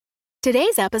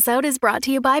Today's episode is brought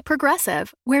to you by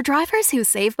Progressive, where drivers who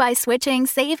save by switching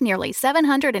save nearly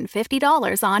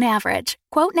 $750 on average.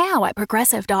 Quote now at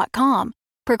Progressive.com.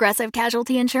 Progressive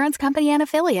Casualty Insurance Company and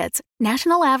Affiliates.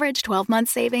 National average 12-month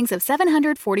savings of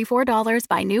 $744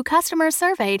 by new customers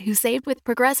surveyed who saved with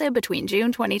Progressive between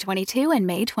June 2022 and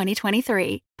May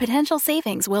 2023. Potential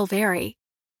savings will vary.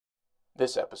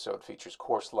 This episode features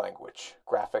coarse language,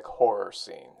 graphic horror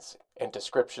scenes, and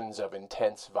descriptions of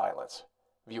intense violence.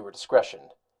 Viewer discretion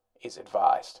is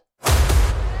advised. I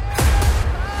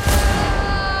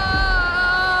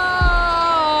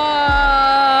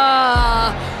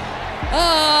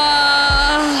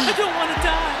don't want to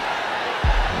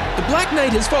die. The Black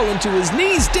Knight has fallen to his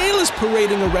knees. Dale is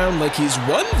parading around like he's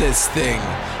won this thing.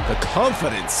 The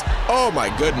confidence. Oh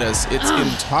my goodness, it's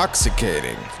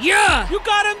intoxicating. Yeah! You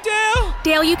got him, Dale!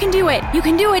 Dale, you can do it. You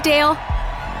can do it, Dale.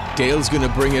 Dale's gonna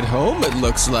bring it home, it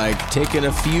looks like, taking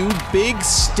a few big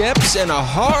steps and a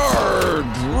hard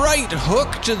right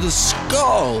hook to the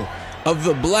skull of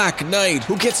the Black Knight,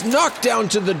 who gets knocked down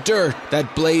to the dirt,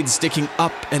 that blade sticking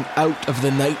up and out of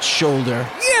the Knight's shoulder.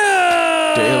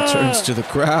 Yeah! Dale turns to the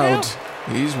crowd. Dale!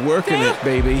 He's working it,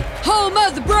 baby. Home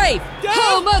of the brave! Dale!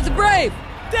 Home of the brave!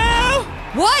 Dale!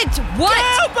 What?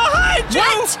 Dale, behind you!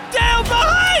 What? Dale,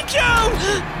 behind you!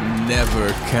 Never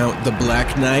count the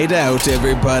Black Knight out,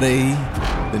 everybody.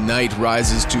 The Knight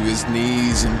rises to his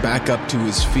knees and back up to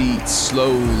his feet,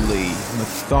 slowly,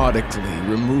 methodically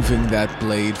removing that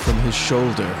blade from his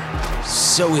shoulder.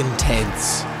 So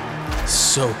intense,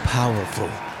 so powerful.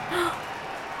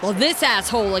 Well, this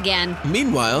asshole again.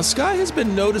 Meanwhile, Skye has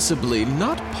been noticeably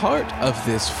not part of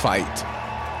this fight.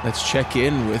 Let's check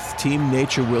in with Team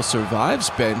Nature Will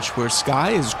Survive's bench, where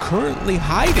Skye is currently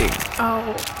hiding.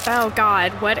 Oh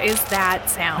God, what is that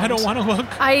sound? I don't want to look.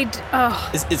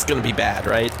 It's gonna be bad,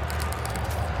 right?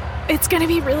 It's gonna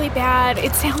be really bad.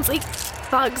 It sounds like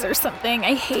bugs or something.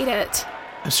 I hate it.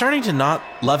 I'm starting to not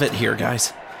love it here,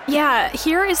 guys. Yeah,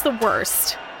 here is the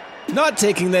worst. Not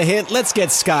taking the hint, let's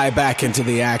get Skye back into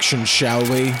the action, shall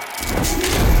we?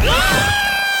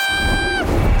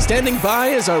 Standing by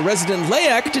is our resident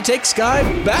Layak to take Skye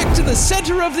back to the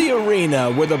center of the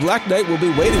arena, where the Black Knight will be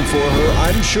waiting for her,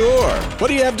 I'm sure. What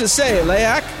do you have to say,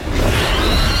 Layak?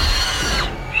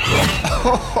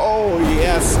 Oh,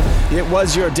 yes, it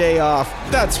was your day off.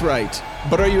 That's right.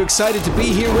 But are you excited to be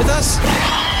here with us?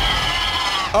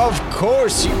 Of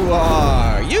course you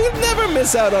are. You'd never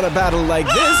miss out on a battle like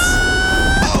this.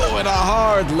 Oh, and a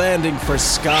hard landing for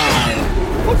Skye.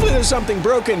 Hopefully there's something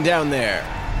broken down there.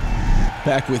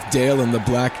 Back with Dale and the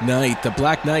Black Knight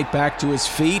back to his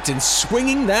feet and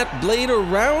swinging that blade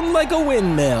around like a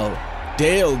windmill.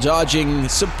 Dale dodging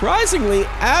surprisingly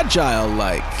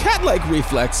agile-like, cat-like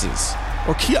reflexes.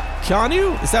 Or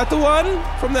Keanu? Is that the one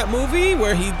from that movie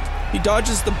where he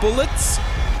dodges the bullets?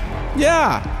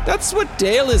 Yeah, that's what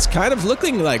Dale is kind of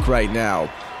looking like right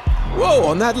now. Whoa,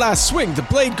 on that last swing, the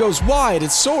blade goes wide.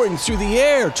 It's soaring through the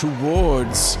air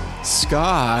towards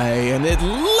Skye, and it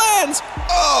lands,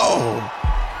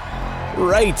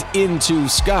 right into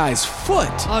Skye's foot.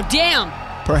 Oh, damn.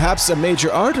 Perhaps a major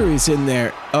artery's in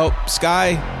there. Oh,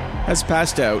 Skye has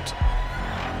passed out.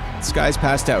 Skye's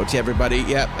passed out, everybody.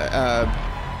 Yeah,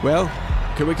 well,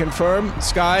 can we confirm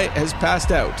Skye has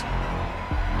passed out?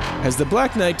 As the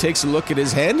Black Knight takes a look at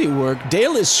his handiwork,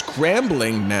 Dale is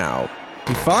scrambling now.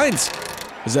 He finds,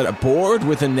 is that a board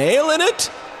with a nail in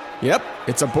it? Yep,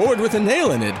 it's a board with a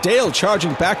nail in it. Dale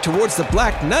charging back towards the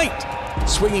Black Knight,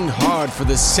 swinging hard for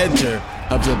the center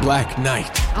of the Black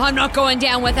Knight. I'm not going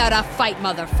down without a fight,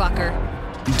 motherfucker.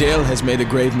 Dale has made a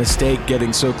grave mistake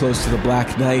getting so close to the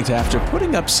Black Knight after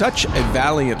putting up such a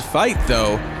valiant fight,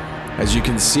 though. As you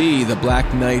can see, the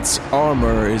Black Knight's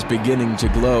armor is beginning to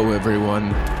glow,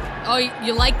 everyone. Oh,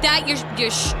 you like that, you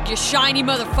shiny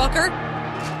motherfucker?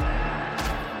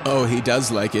 Oh, he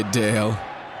does like it, Dale.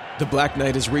 The Black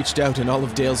Knight has reached out and all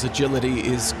of Dale's agility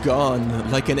is gone,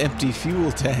 like an empty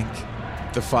fuel tank.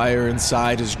 The fire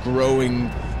inside is growing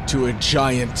to a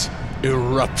giant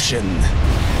eruption.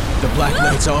 The Black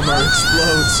Knight's armor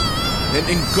explodes and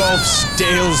engulfs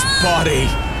Dale's body.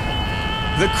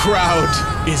 The crowd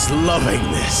is loving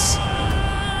this.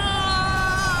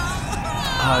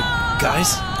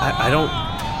 Guys, I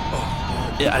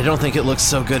don't think it looks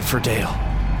so good for Dale.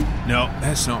 No,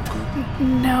 that's not good.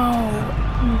 No,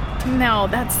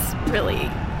 that's really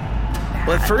bad.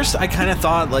 Well, at first I kind of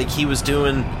thought like he was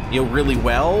doing, really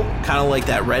well, kind of like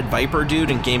that Red Viper dude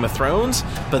in Game of Thrones,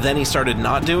 but then he started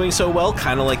not doing so well,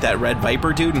 kind of like that Red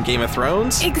Viper dude in Game of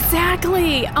Thrones.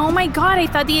 Exactly. Oh my God, I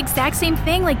thought the exact same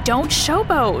thing. Like, don't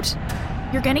showboat.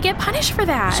 You're gonna get punished for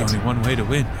that. There's only one way to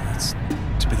win. It's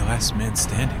to be the last man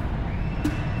standing.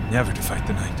 never to fight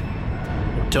the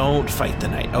night. Don't fight the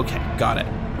night. Okay, got it.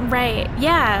 Right.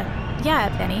 Yeah,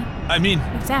 Benny. I mean,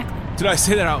 Exactly. did I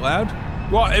say that out loud?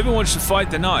 Well, everyone should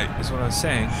fight the night, is what I was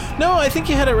saying. No, I think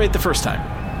you had it right the first time.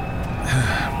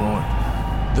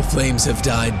 Right. The flames have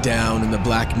died down and the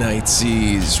Black Knight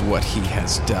sees what he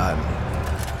has done.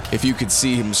 If you could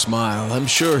see him smile, I'm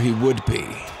sure he would be.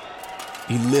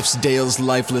 He lifts Dale's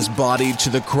lifeless body to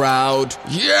the crowd.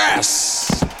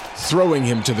 Yes! Throwing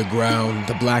him to the ground,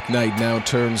 the Black Knight now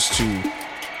turns to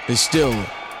the still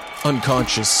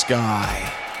unconscious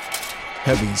Skye.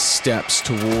 Heavy steps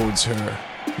towards her,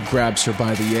 grabs her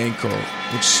by the ankle,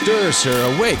 which stirs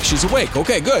her awake. She's awake.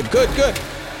 Okay, good.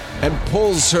 And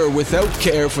pulls her without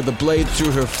care for the blade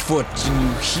through her foot, and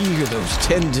you hear those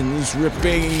tendons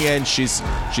ripping, and she's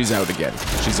out again.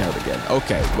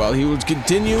 Okay, well, he will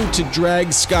continue to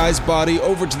drag Skye's body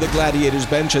over to the gladiator's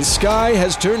bench, as Skye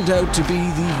has turned out to be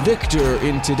the victor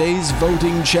in today's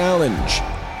voting challenge.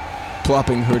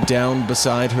 Plopping her down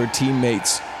beside her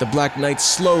teammates, the Black Knight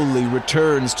slowly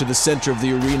returns to the center of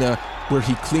the arena, where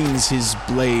he cleans his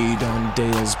blade on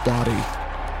Dale's body,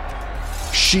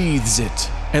 sheathes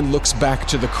it, and looks back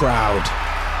to the crowd,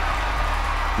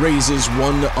 raises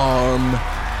one arm,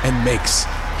 and makes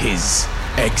his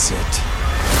exit.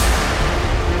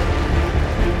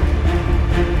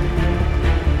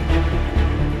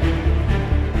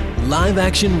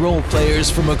 Live-action role-players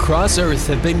from across Earth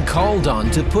have been called on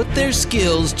to put their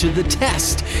skills to the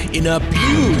test in a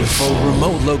beautiful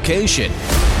remote location.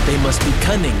 They must be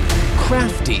cunning,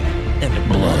 crafty, and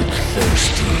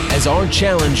bloodthirsty, as our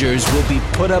challengers will be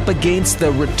put up against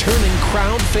the returning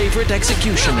crowd favorite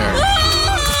executioner,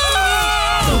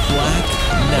 the Black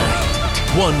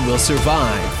Knight. One will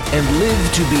survive and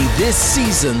live to be this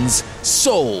season's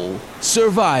sole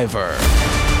survivor.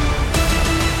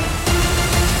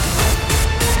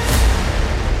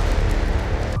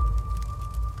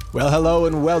 Well, hello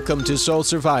and welcome to Soul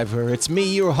Survivor. It's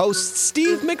me, your host,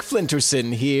 Steve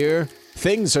McFlinterson here.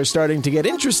 Things are starting to get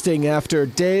interesting after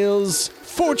Dale's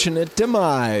fortunate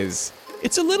demise.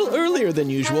 It's a little earlier than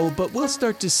usual, but we'll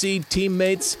start to see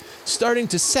teammates starting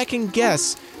to second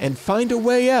guess and find a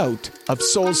way out of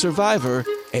Soul Survivor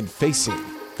and facing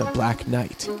the Black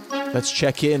Knight. Let's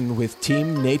check in with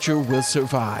Team Nature Will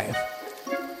Survive.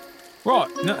 Right,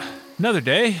 another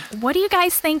day. What do you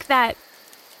guys think that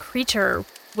creature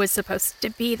was supposed to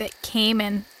be that came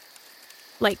and,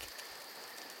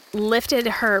 lifted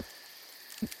her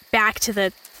back to the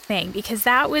thing? Because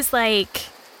that was I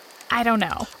don't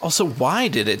know. Also, why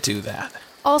did it do that?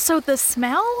 Also, the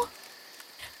smell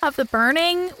of the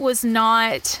burning was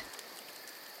not...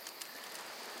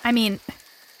 I mean...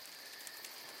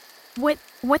 What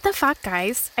the fuck,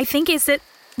 guys? I think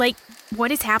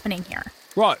what is happening here?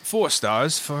 Right, 4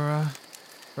 stars for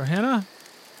Hannah.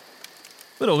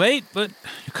 Little late, but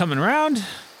you're coming around.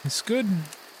 It's good.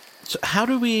 So how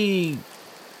do we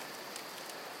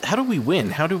win?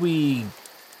 How do we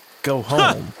go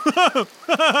home?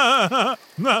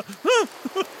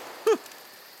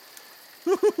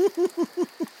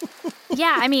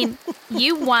 Yeah, I mean,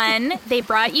 you won. They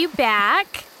brought you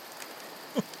back.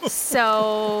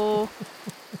 So...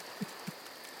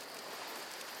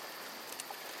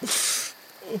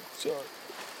 Sorry.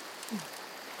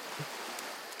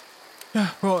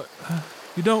 Yeah, right.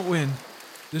 You don't win.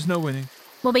 There's no winning.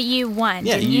 Well, but you won,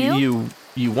 Yeah, didn't you?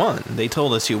 you won. They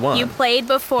told us you won. You played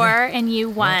before and you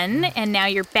won, and now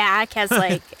you're back as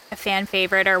a fan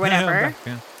favorite or whatever. Yeah, I'm back,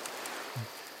 yeah.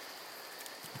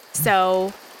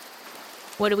 So,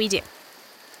 what do we do?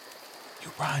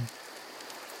 You run.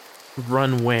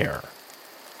 Run where?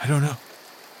 I don't know.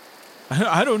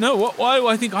 I don't know. Why do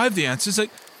I think I have the answers? I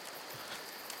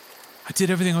did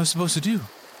everything I was supposed to do.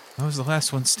 I was the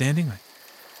last one standing. I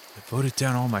voted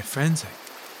down all my friends. I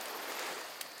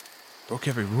broke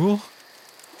every rule.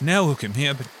 Now look at me.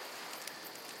 I've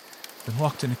been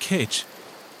locked in a cage.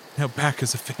 Now back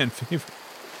as a fan favorite.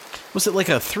 Was it like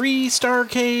a 3-star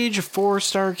cage, a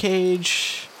 4-star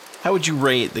cage? How would you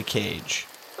rate the cage?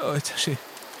 Oh, it's actually...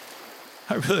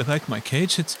 I really like my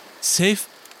cage. It's safe.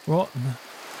 Well,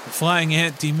 the flying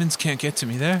ant demons can't get to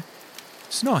me there.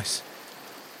 It's nice.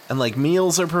 And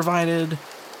meals are provided?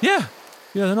 Yeah,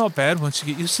 they're not bad once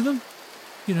you get used to them.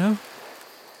 You know,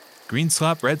 green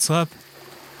slop, red slop,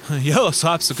 yellow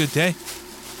slop's a good day.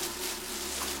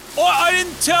 Oh, I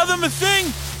didn't tell them a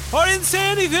thing. I didn't say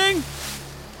anything.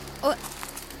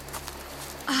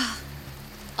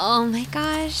 Oh my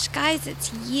gosh, guys,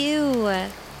 it's you.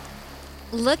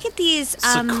 Look at these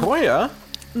Sequoia?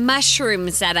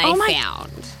 mushrooms that I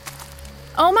found.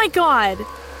 Oh my god.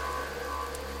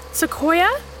 Sequoia?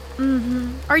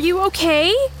 Are you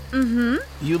okay?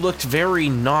 You looked very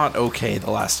not okay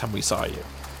the last time we saw you.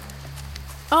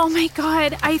 Oh my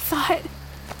god, I thought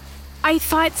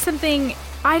something,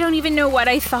 I don't even know what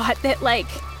I thought, that like,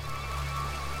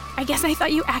 I guess I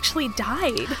thought you actually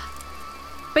died.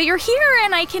 But you're here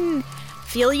and I can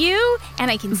feel you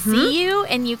and I can see you,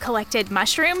 and you collected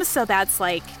mushrooms, so that's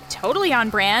like totally on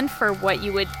brand for what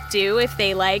you would do if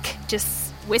they like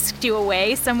just whisked you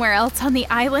away somewhere else on the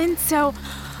island. So,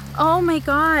 oh my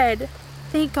god,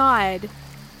 thank God.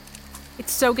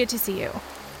 It's so good to see you.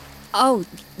 Oh,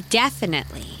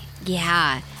 definitely.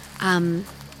 Yeah.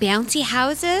 Bouncy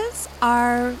houses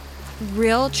are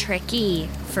real tricky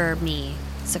for me,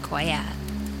 Sequoia.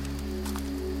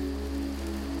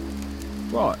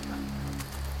 Right.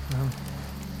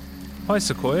 Hi,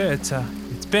 Sequoia. It's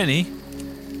Benny.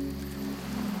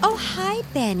 Oh, hi,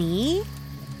 Benny.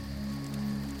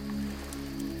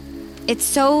 It's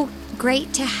so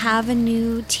great to have a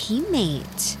new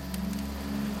teammate.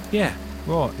 Yeah,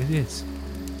 right, it is.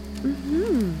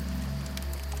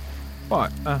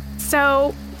 Right,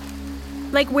 So,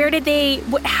 like,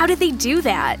 how did they do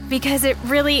that? Because it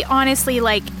really, honestly,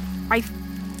 like, I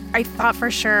thought for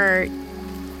sure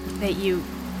that you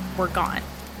were gone.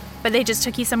 But they just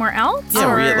took you somewhere else? Yeah,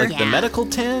 were you at, like, Yeah. the medical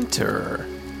tent, or...?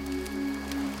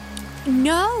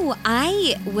 No,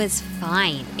 I was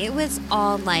fine. It was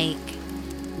all like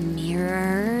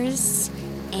mirrors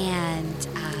and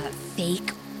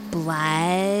fake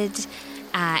blood.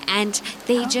 And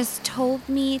they just told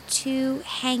me to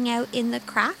hang out in the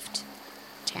craft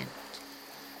tent.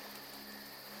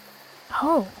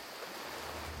 Oh.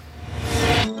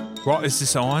 right, is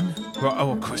this on? Right,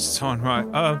 oh, of course it's on, right.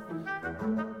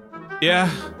 Yeah.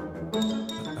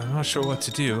 I'm not sure what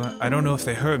to do. I don't know if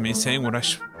they heard me saying what I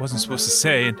wasn't supposed to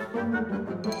say,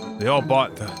 and they all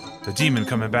bought the demon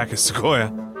coming back as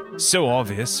Sequoia. So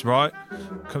obvious, right?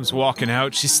 Comes walking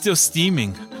out, she's still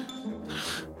steaming.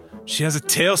 She has a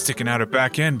tail sticking out her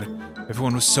back end, but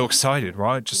everyone was so excited,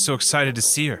 right? Just so excited to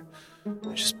see her.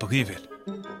 I just believe it.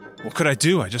 What could I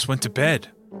do? I just went to bed.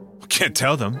 I can't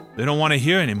tell them. They don't want to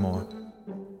hear anymore.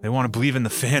 They want to believe in the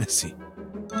fantasy.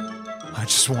 I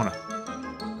just want to...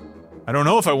 I don't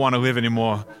know if I want to live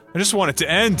anymore. I just want it to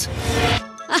end.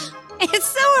 It's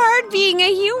so hard being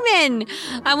a human.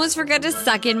 I almost forgot to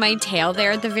suck in my tail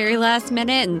there at the very last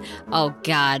minute, and oh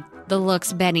god, the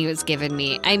looks Benny was giving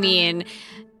me. I mean,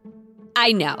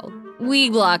 I know. We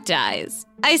locked eyes.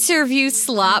 I serve you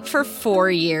slop for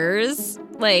 4 years.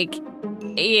 Like,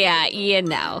 yeah, you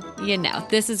know.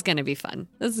 This is gonna be fun.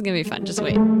 Just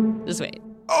wait.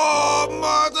 Oh,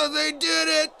 Martha, they did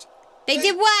it! They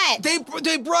did what?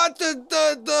 They brought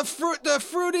the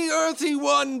fruity earthy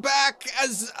one back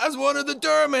as one of the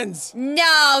Dermans.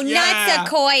 No, Yeah. not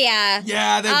Sequoia.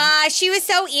 Yeah, She was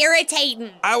so irritating.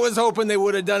 I was hoping they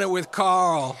would have done it with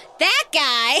Carl. That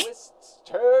guy. Twists,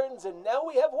 turns, and now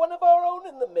we have one of our own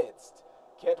in the midst.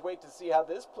 Can't wait to see how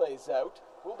this plays out.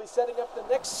 We'll be setting up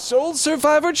the next Soul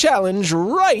Survivor Challenge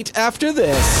right after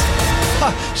this.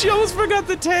 Ha, she almost forgot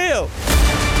the tail.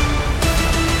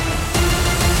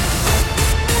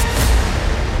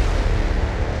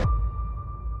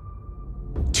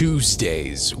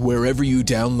 Tuesdays, wherever you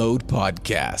download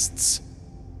podcasts.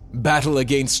 Battle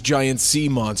against giant sea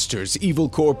monsters, evil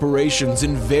corporations,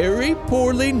 and very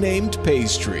poorly named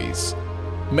pastries.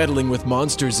 Meddling with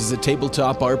Monsters is a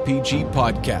tabletop RPG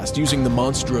podcast using the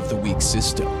Monster of the Week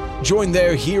system. Join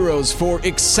their heroes for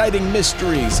exciting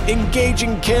mysteries,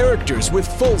 engaging characters with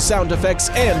full sound effects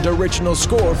and original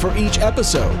score for each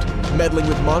episode. Meddling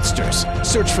with Monsters.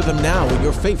 Search for them now in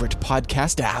your favorite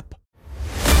podcast app.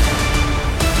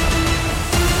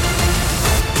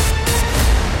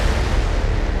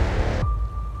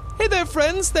 Hey there,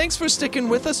 friends. Thanks for sticking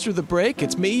with us through the break.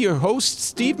 It's me, your host,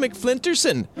 Steve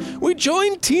McFlinterson. We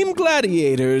join Team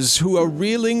Gladiators, who are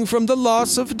reeling from the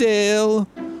loss of Dale.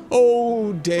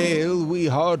 Oh, Dale, we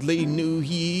hardly knew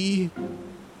ye.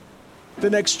 The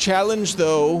next challenge,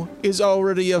 though, is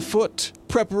already afoot.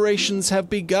 Preparations have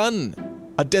begun.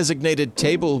 A designated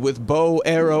table with bow,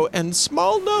 arrow, and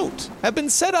small note have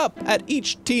been set up at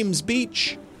each team's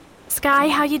beach. Sky,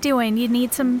 how you doing? Do you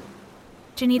need some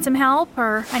help?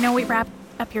 Or I know we wrapped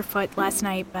up your foot last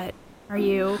night, but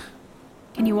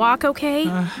can you walk okay?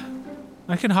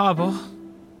 I can hobble.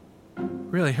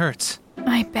 Really hurts.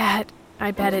 I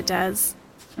bet it does.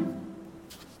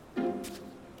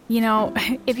 You know,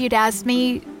 if you'd asked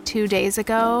me 2 days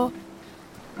ago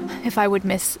if I would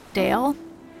miss Dale,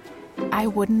 I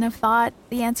wouldn't have thought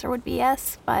the answer would be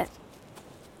yes, but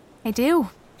I do.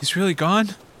 He's really gone?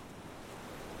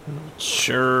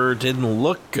 Sure didn't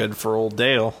look good for old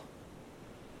Dale.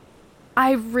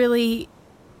 I really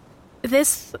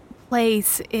this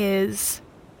place is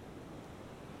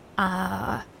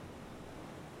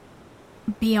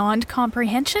beyond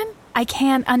comprehension. I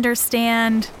can't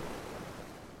understand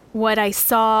what I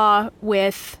saw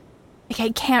with... Like, I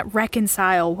can't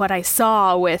reconcile what I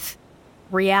saw with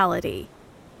reality.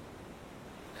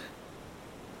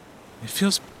 It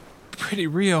feels pretty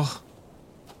real.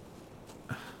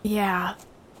 Yeah.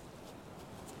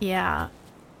 Yeah.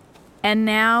 And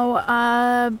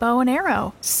now, bow and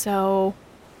arrow. So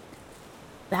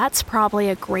that's probably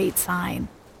a great sign.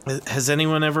 Has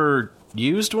anyone ever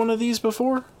used one of these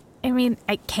before? I mean,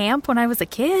 at camp when I was a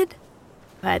kid,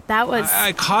 but that was...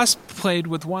 I cosplayed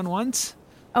with one once.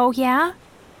 Oh, yeah?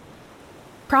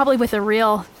 Probably with a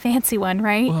real fancy one,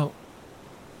 right? Well,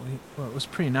 it was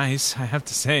pretty nice, I have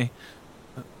to say.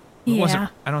 It yeah. wasn't,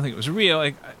 I don't think it was real.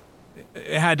 Like,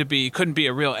 it had to be, couldn't be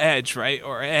a real edge, right?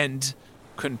 Or end.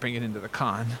 Couldn't bring it into the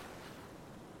con.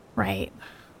 Right.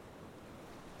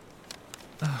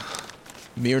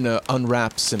 Myrna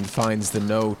unwraps and finds the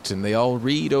note, and they all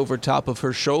read over top of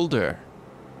her shoulder.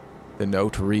 The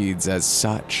note reads as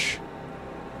such.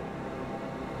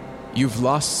 You've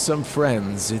lost some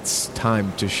friends, it's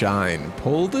time to shine.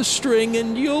 Pull the string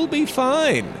and you'll be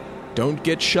fine. Don't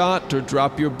get shot or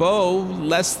drop your bow,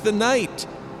 lest the night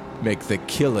make the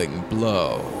killing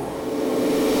blow.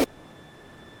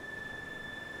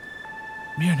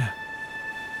 Myrna.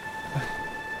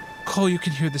 Cole, you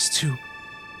can hear this too.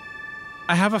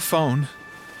 I have a phone.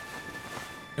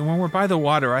 And when we're by the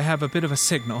water, I have a bit of a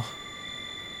signal.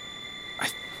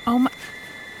 Oh my...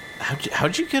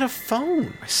 How'd you get a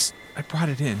phone? I brought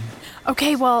it in.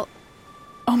 Okay, well...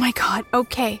 Oh my god,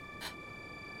 okay.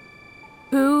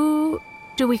 Who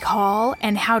do we call,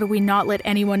 and how do we not let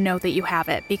anyone know that you have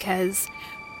it? Because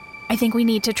I think we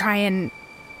need to try and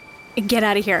get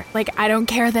out of here. Like, I don't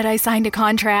care that I signed a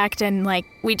contract, and, like,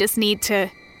 we just need to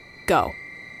go.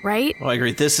 Right? Well, I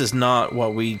agree. This is not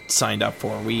what we signed up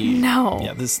for. No.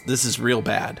 Yeah, this is real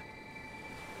bad.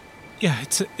 Yeah,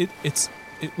 it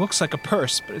looks like a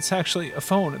purse, but it's actually a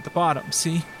phone at the bottom,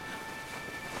 see?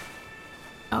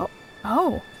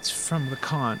 Oh. It's from the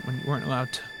con when you weren't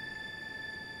allowed to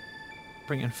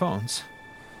bring in phones.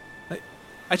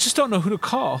 I just don't know who to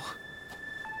call.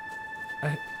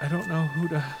 I don't know who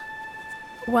to...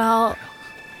 Well,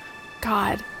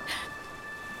 God.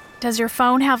 Does your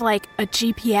phone have, like, a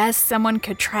GPS someone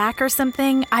could track or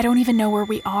something? I don't even know where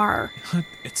we are.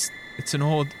 It's an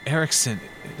old Ericsson.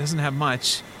 It doesn't have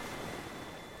much.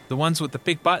 The ones with the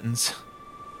big buttons.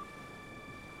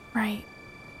 Right.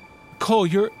 Cole,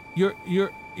 your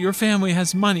family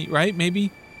has money, right?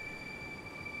 Maybe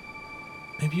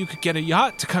you could get a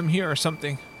yacht to come here or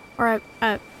something. Or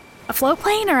a float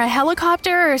plane or a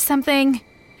helicopter or something.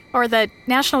 Or the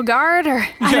National Guard or...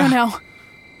 I don't know.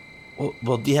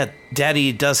 Well, yeah,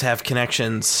 Daddy does have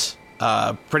connections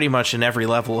pretty much in every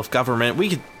level of government.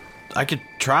 I could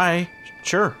try,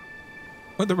 sure.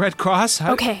 With the Red Cross?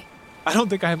 Okay. I don't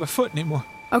think I have a foot anymore.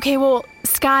 Okay, well,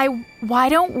 Sky, why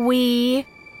don't we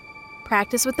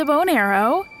practice with the bow and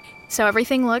arrow so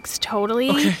everything looks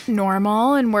totally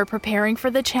normal and we're preparing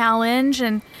for the challenge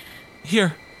and...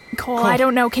 Here. Cole, I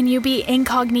don't know, can you be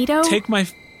incognito? Take my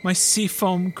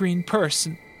seafoam green purse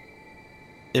and...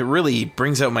 It really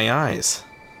brings out my eyes.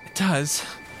 It does.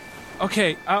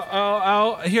 Okay,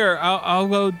 I'll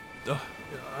load.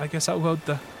 I guess I'll load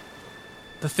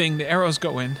the thing the arrows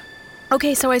go in.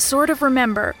 Okay, so I sort of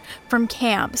remember from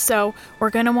camp. So we're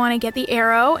gonna want to get the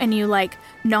arrow, and you like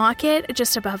knock it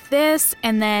just above this,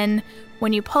 and then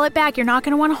when you pull it back, you're not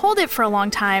gonna want to hold it for a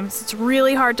long time. So it's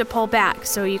really hard to pull back.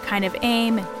 So you kind of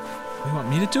aim. You want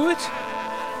me to do it?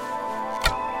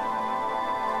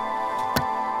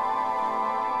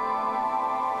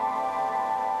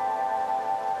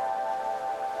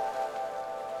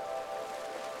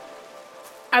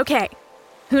 Okay,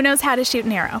 who knows how to shoot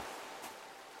an arrow?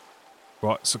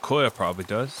 Well, Sequoia probably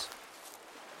does.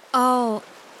 Oh.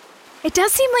 It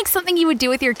does seem like something you would do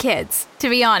with your kids, to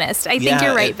be honest. I think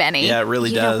you're right, Benny. Yeah, it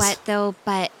really does. You know what, though?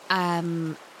 But,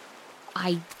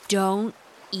 I don't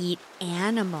eat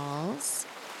animals,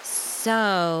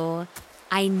 so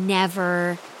I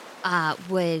never,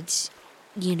 would,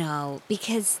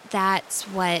 because that's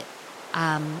what,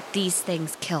 these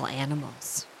things kill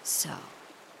animals, so...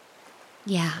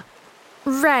 Yeah.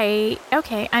 Right.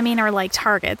 Okay. I mean, or like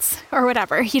targets or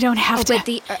whatever. You don't have to. But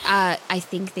I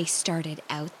think they started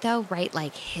out though, right?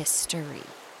 Like history.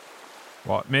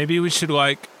 Well, maybe we should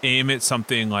aim at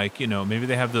something like, maybe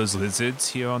they have those lizards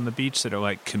here on the beach that are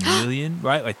like chameleon,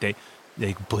 right? Like they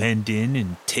blend in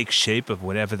and take shape of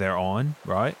whatever they're on,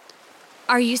 right?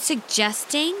 Are you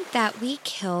suggesting that we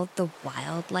kill the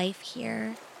wildlife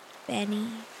here, Benny?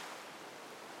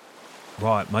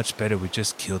 Right, much better we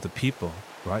just kill the people.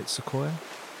 Right, Sequoia?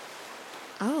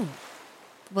 Oh.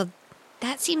 Well,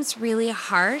 that seems really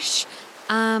harsh.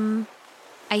 I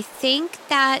think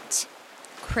that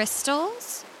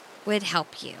crystals would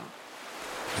help you.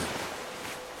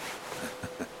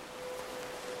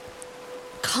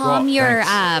 Calm your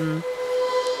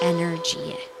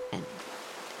energy and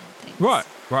things. Right.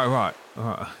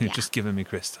 You're just giving me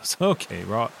crystals. Okay,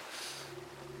 right.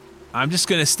 I'm just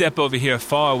going to step over here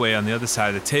far away on the other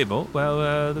side of the table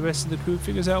while the rest of the crew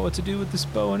figures out what to do with this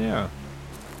bow and arrow.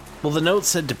 Well, the note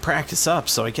said to practice up,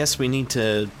 so I guess we need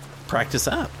to practice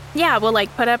up. Yeah, we'll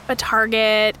put up a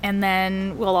target and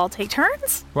then we'll all take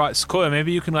turns. Right, Sequoia,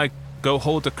 maybe you can go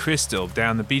hold a crystal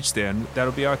down the beach there and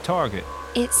that'll be our target.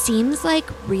 It seems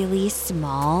really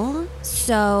small,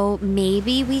 so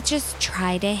maybe we just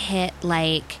try to hit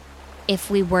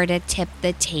if we were to tip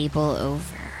the table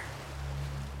over.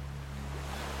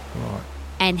 Right.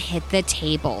 And hit the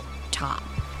table top.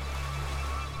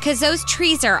 Because those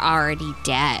trees are already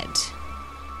dead.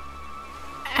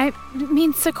 I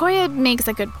mean, Sequoia makes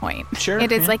a good point. Sure.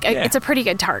 It is it's a pretty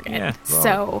good target. Yeah, right.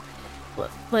 So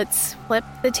let's flip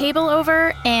the table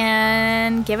over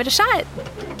and give it a shot.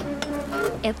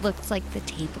 It looks like the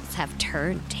tables have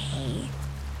turned, hey?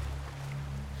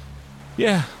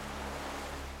 Yeah.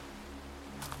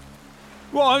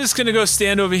 Well, I'm just going to go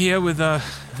stand over here with the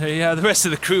rest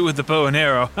of the crew with the bow and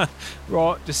arrow.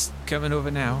 Right, just coming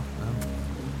over now.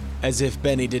 As if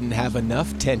Benny didn't have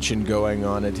enough tension going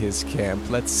on at his camp,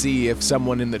 let's see if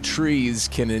someone in the trees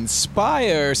can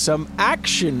inspire some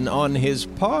action on his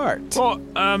part. Well,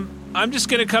 I'm just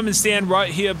going to come and stand right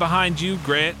here behind you,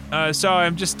 Grant. Sorry,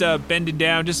 I'm just bending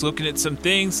down, just looking at some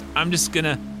things. I'm just going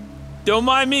to... Don't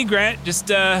mind me, Grant.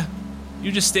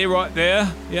 You just stay right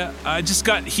there. Yeah, I just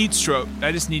got heat stroke.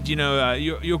 I just need,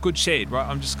 your good shade, right?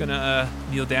 I'm just going to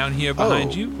kneel down here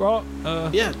behind you, right?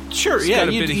 Yeah, sure. Yeah,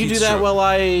 you do that while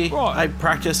I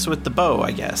practice with the bow,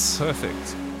 I guess.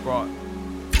 Perfect. Right.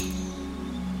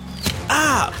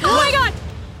 Ah! Oh my god!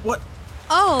 What?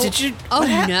 Oh. Did you... Oh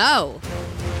no.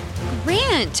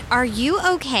 Grant, are you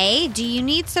okay? Do you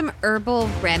need some herbal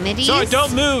remedies? Sorry,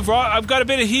 don't move, right? I've got a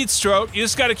bit of heat stroke. You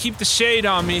just got to keep the shade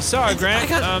on me. Sorry,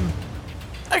 Grant.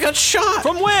 I got shot.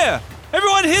 From where?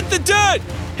 Everyone hit the dirt!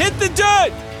 Hit the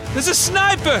dirt! There's a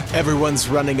sniper! Everyone's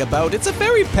running about. It's a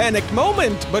very panicked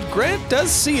moment, but Grant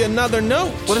does see another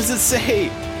note. What does it say?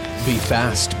 Be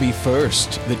fast, be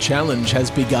first. The challenge has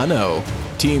begun-o.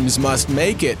 Teams must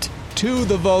make it to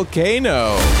the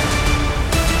volcano.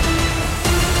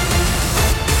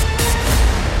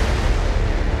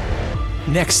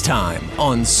 Next time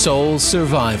on Soul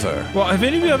Survivor. Well, have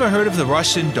any of you ever heard of the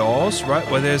Russian dolls, right?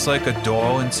 Where there's a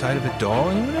doll inside of a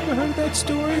doll? Anyone ever heard of that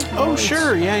story? Oh,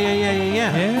 sure. Yeah.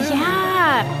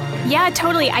 Yeah,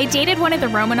 totally. I dated one of the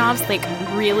Romanovs,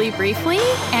 really briefly,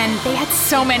 and they had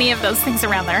so many of those things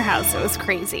around their house. It was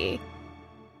crazy.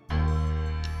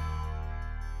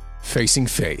 Facing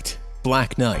Fate,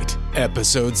 Black Knight,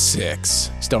 Episode 6,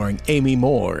 starring Amy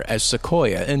Moore as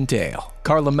Sequoia and Dale,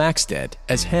 Carla Maxted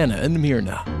as Hannah and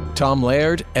Myrna, Tom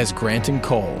Laird as Grant and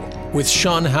Cole, with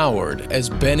Sean Howard as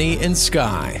Benny and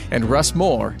Sky, and Russ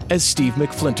Moore as Steve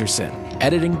McFlinterson.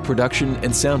 Editing, production,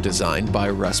 and sound design by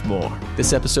Russ Moore.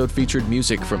 This episode featured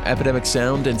music from Epidemic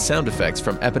Sound and sound effects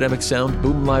from Epidemic Sound,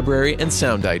 Boom Library, and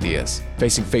Sound Ideas.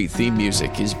 Facing Fate theme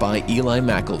music is by Eli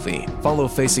McElveen. Follow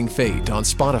Facing Fate on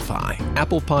Spotify,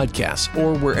 Apple Podcasts,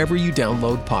 or wherever you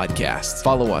download podcasts.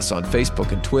 Follow us on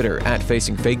Facebook and Twitter at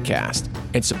Facing Fatecast,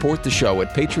 and support the show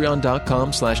at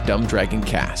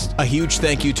patreon.com/dumbdragoncast. A huge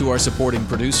thank you to our supporting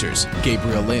producers,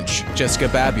 Gabriel Lynch, Jessica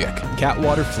Babiak, Kat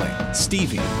Waterflame,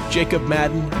 Stevie, Jacob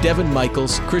Madden, Devin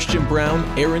Michaels, Christian Brown,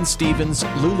 Aaron Stevens,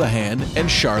 Lulahan, and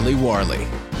Charlie Warley.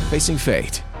 Facing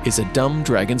Fate is a Dumb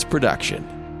Dragons production.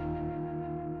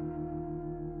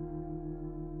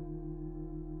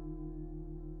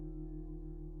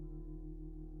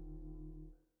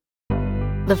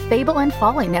 The Fable and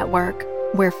Folly Network,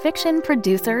 where fiction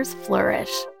producers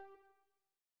flourish.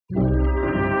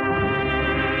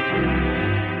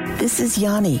 This is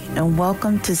Yanni, and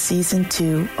welcome to Season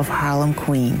 2 of Harlem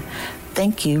Queen.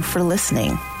 Thank you for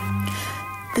listening.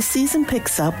 The season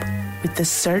picks up with the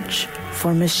search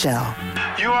for Michelle.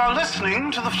 You are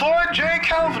listening to the Floyd J.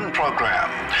 Calvin program.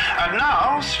 And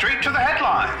now, straight to the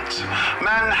headlines.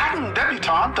 Manhattan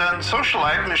debutante and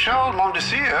socialite Michelle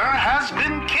Mondesir has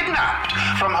been kidnapped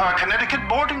from her Connecticut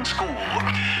boarding school.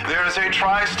 There is a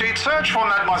tri-state search for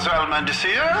Mademoiselle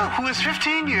Mondesir, who is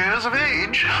 15 years of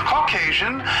age,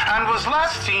 Caucasian, and was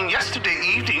last seen yesterday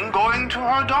evening going to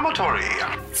her dormitory.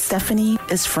 Stephanie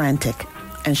is frantic,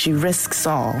 and she risks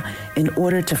all in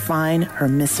order to find her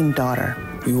missing daughter.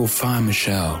 We will find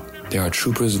Michelle. There are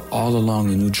troopers all along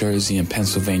the New Jersey and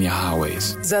Pennsylvania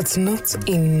highways. That's not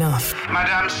enough.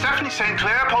 Madame Stephanie St.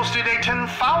 Clair posted a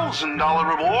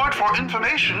 $10,000 reward for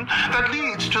information that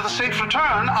leads to the safe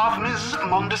return of Ms.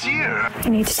 Mondesir.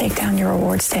 You need to take down your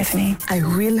reward, Stephanie. I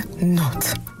will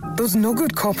not. Those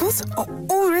no-good couples are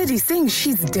already saying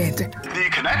she's dead. The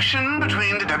connection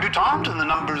between the debutante and the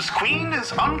numbers queen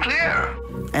is unclear.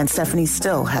 And Stephanie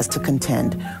still has to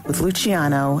contend with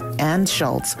Luciano and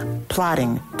Schultz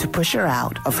plotting to push her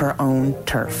out of her own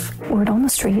turf. Word on the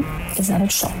street is that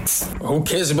it's Schultz. Who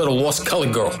cares about a lost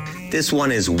colored girl? This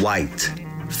one is white.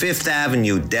 Fifth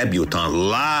Avenue debutante,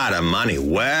 lot of money,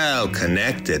 well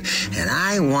connected. And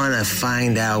I want to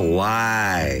find out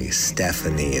why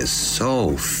Stephanie is so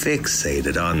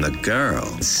fixated on the girl.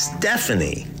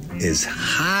 Stephanie is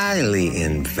highly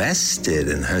invested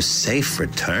in her safe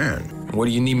return. What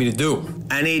do you need me to do?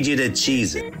 I need you to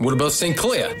cheese it. What about St.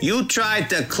 Clair? You tried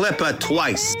to clip her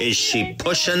twice. Is she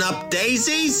pushing up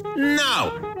daisies?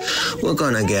 No. We're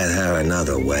gonna get her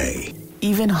another way.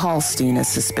 Even Hallstein is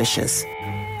suspicious.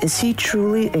 Is he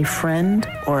truly a friend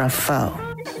or a foe?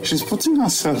 She's putting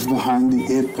herself behind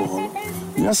the eight ball.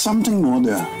 There's something more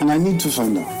there, and I need to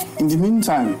find out. In the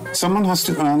meantime, someone has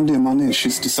to earn the money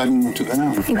she's deciding not to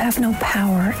earn. You have no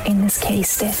power in this case,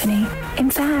 Stephanie.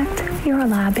 In fact, you're a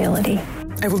liability.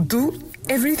 I will do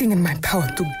everything in my power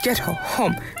to get her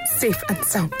home, safe and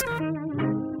sound.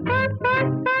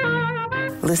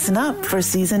 Listen up for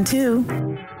Season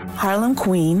 2. Harlem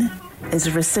Queen is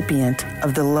a recipient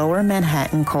of the Lower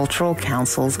Manhattan Cultural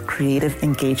Council's Creative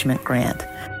Engagement Grant.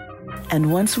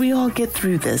 And once we all get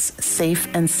through this safe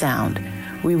and sound,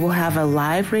 we will have a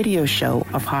live radio show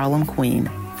of Harlem Queen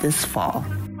this fall.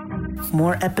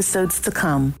 More episodes to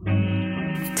come.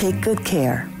 Take good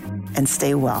care and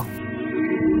stay well.